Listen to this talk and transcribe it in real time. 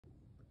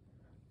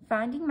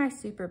Finding My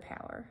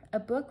Superpower, a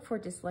book for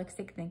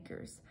dyslexic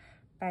thinkers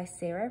by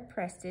Sarah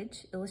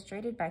Prestidge,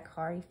 illustrated by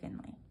Kari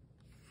Finley.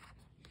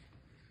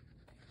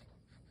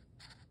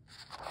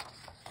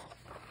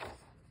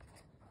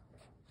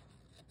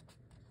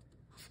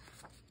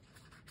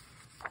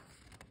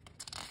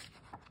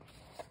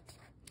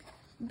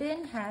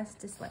 Ben has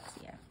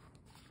dyslexia.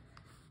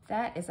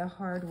 That is a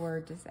hard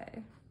word to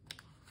say.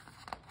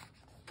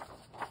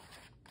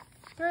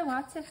 There are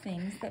lots of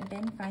things that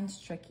Ben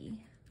finds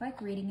tricky, like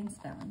reading and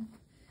spelling.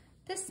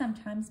 This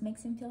sometimes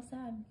makes him feel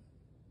sad.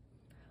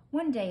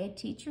 One day, a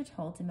teacher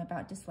told him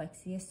about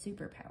dyslexia's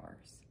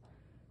superpowers.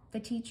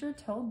 The teacher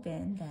told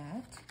Ben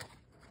that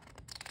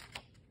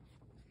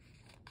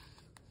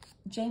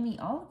Jamie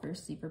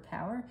Oliver's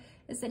superpower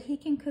is that he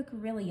can cook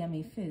really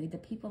yummy food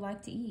that people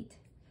like to eat.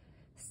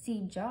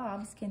 Steve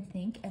Jobs can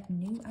think of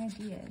new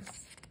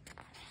ideas.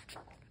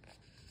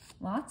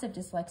 Lots of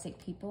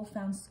dyslexic people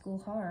found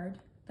school hard,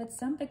 but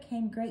some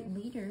became great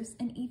leaders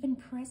and even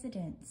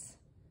presidents.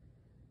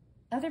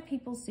 Other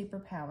people's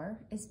superpower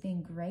is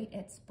being great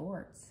at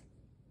sports.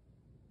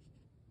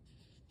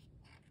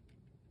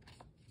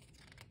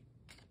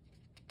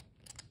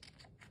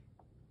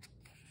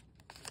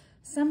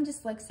 Some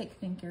dyslexic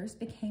thinkers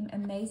became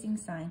amazing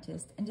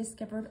scientists and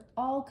discovered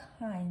all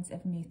kinds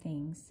of new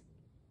things.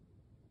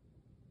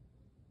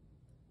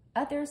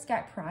 Others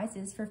got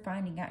prizes for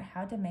finding out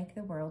how to make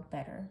the world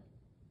better.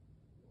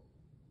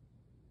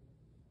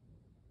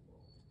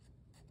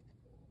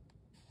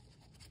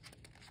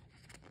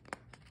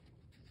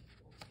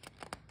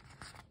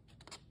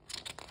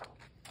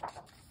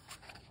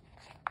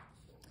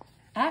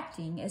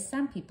 Acting is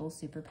some people's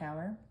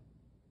superpower,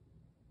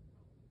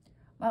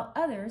 while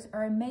others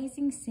are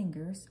amazing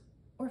singers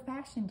or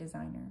fashion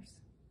designers.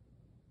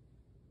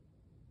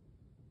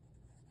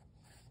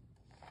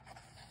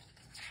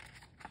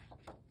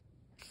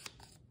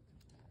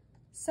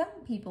 Some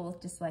people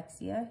with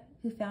dyslexia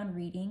who found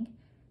reading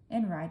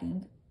and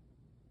writing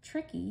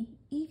tricky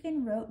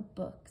even wrote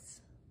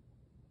books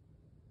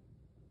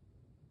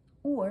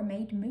or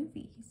made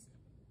movies.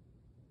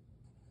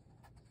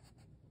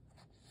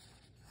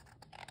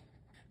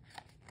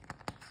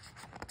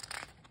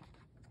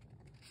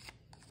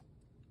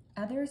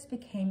 Others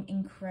became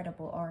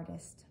incredible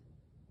artists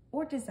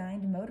or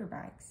designed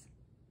motorbikes.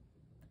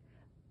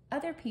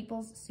 Other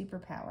people's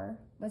superpower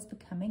was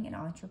becoming an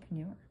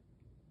entrepreneur.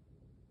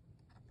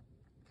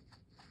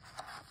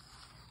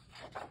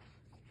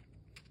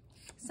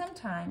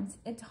 Sometimes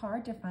it's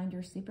hard to find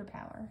your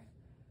superpower,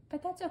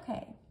 but that's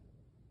okay,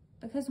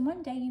 because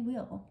one day you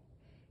will,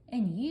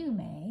 and you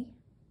may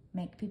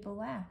make people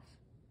laugh,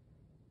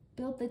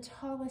 build the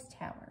tallest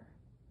tower,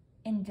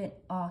 invent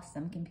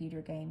awesome computer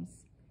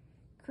games,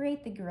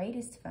 create the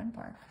greatest fun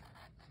park,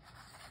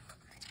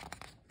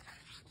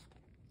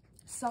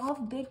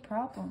 solve big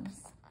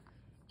problems,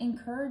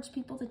 encourage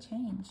people to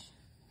change,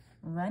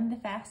 run the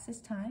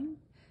fastest time,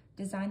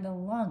 design the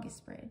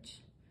longest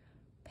bridge,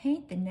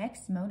 paint the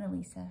next Mona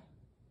Lisa,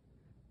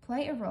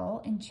 play a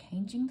role in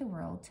changing the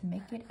world to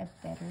make it a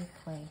better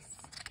place.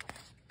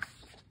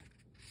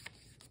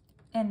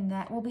 And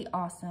that will be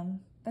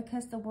awesome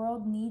because the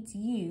world needs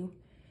you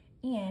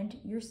and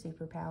your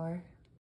superpower.